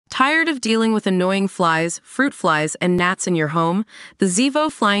Tired of dealing with annoying flies, fruit flies, and gnats in your home? The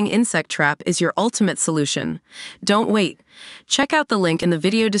Zevo Flying Insect Trap is your ultimate solution. Don't wait. Check out the link in the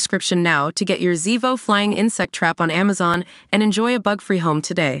video description now to get your Zevo Flying Insect Trap on Amazon and enjoy a bug-free home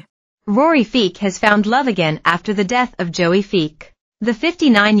today. Rory Feek has found love again after the death of Joey Feek. The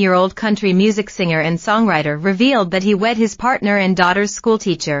 59-year-old country music singer and songwriter revealed that he wed his partner and daughter's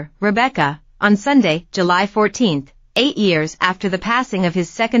schoolteacher, Rebecca, on Sunday, July 14th. 8 years after the passing of his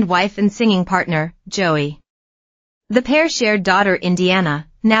second wife and singing partner, Joey. The pair shared daughter Indiana,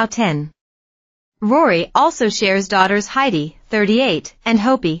 now 10. Rory also shares daughters Heidi, 38, and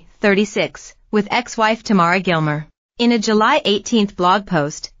Hopi, 36, with ex-wife Tamara Gilmer. In a July 18th blog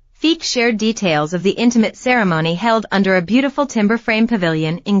post, Feek shared details of the intimate ceremony held under a beautiful timber frame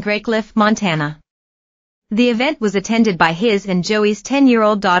pavilion in Great Cliff, Montana. The event was attended by his and Joey's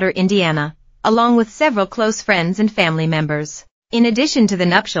 10-year-old daughter Indiana, along with several close friends and family members. In addition to the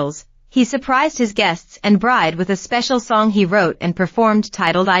nuptials, he surprised his guests and bride with a special song he wrote and performed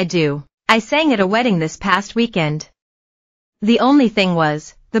titled I Do. I sang at a wedding this past weekend. The only thing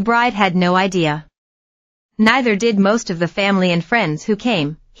was, the bride had no idea. Neither did most of the family and friends who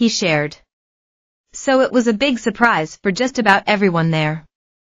came, he shared. So it was a big surprise for just about everyone there.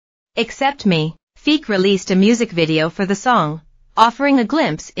 Except me. Feek released a music video for the song, offering a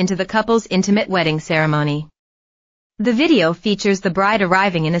glimpse into the couple's intimate wedding ceremony. The video features the bride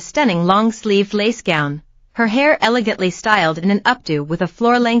arriving in a stunning long-sleeved lace gown, her hair elegantly styled in an updo with a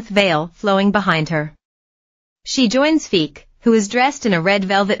floor-length veil flowing behind her. She joins Feek, who is dressed in a red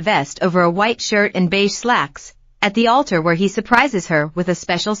velvet vest over a white shirt and beige slacks, at the altar where he surprises her with a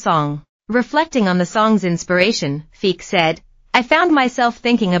special song. Reflecting on the song's inspiration, Feek said, "I found myself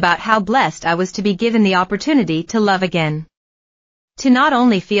thinking about how blessed I was to be given the opportunity to love again. To not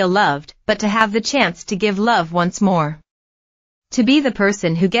only feel loved, but to have the chance to give love once more. To be the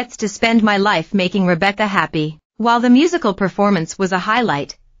person who gets to spend my life making Rebecca happy." While the musical performance was a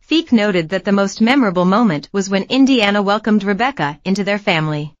highlight, Feek noted that the most memorable moment was when Indiana welcomed Rebecca into their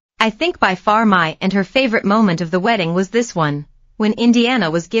family. "I think by far my and her favorite moment of the wedding was this one, when Indiana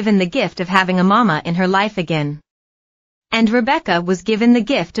was given the gift of having a mama in her life again. And Rebecca was given the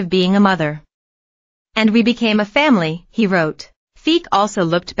gift of being a mother. And we became a family," he wrote. Feek also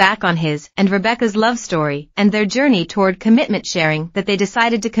looked back on his and Rebecca's love story and their journey toward commitment, sharing that they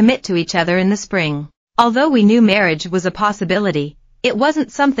decided to commit to each other in the spring. "Although we knew marriage was a possibility, it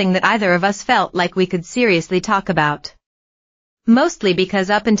wasn't something that either of us felt like we could seriously talk about. Mostly because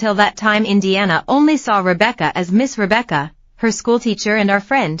up until that time Indiana only saw Rebecca as Miss Rebecca, her schoolteacher and our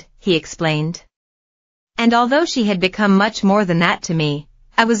friend," he explained. "And although she had become much more than that to me,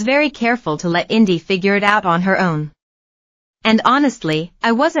 I was very careful to let Indy figure it out on her own. And honestly,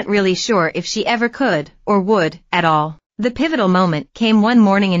 I wasn't really sure if she ever could, or would, at all." The pivotal moment came one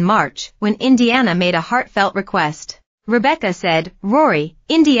morning in March when Indiana made a heartfelt request. Rebecca said, "Rory,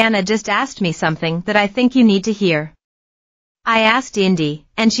 Indiana just asked me something that I think you need to hear." "I asked Indy,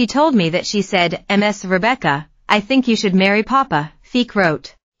 and she told me that she said, Ms. Rebecca, I think you should marry Papa," Feek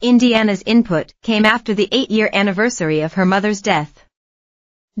wrote. Indiana's input came after the 8-year anniversary of her mother's death.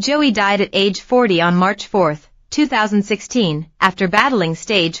 Joey died at age 40 on March 4, 2016, after battling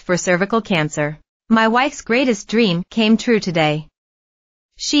stage 4 cervical cancer. "My wife's greatest dream came true today.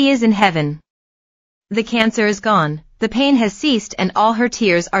 She is in heaven. The cancer is gone, the pain has ceased and all her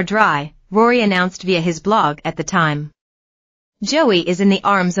tears are dry," Rory announced via his blog at the time. Joey is in the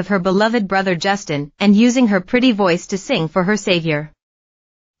arms of her beloved brother Justin and using her pretty voice to sing for her savior.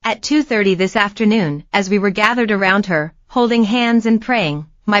 "At 2:30 this afternoon, as we were gathered around her, holding hands and praying,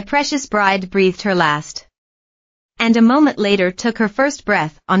 my precious bride breathed her last. And a moment later took her first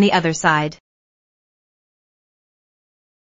breath on the other side.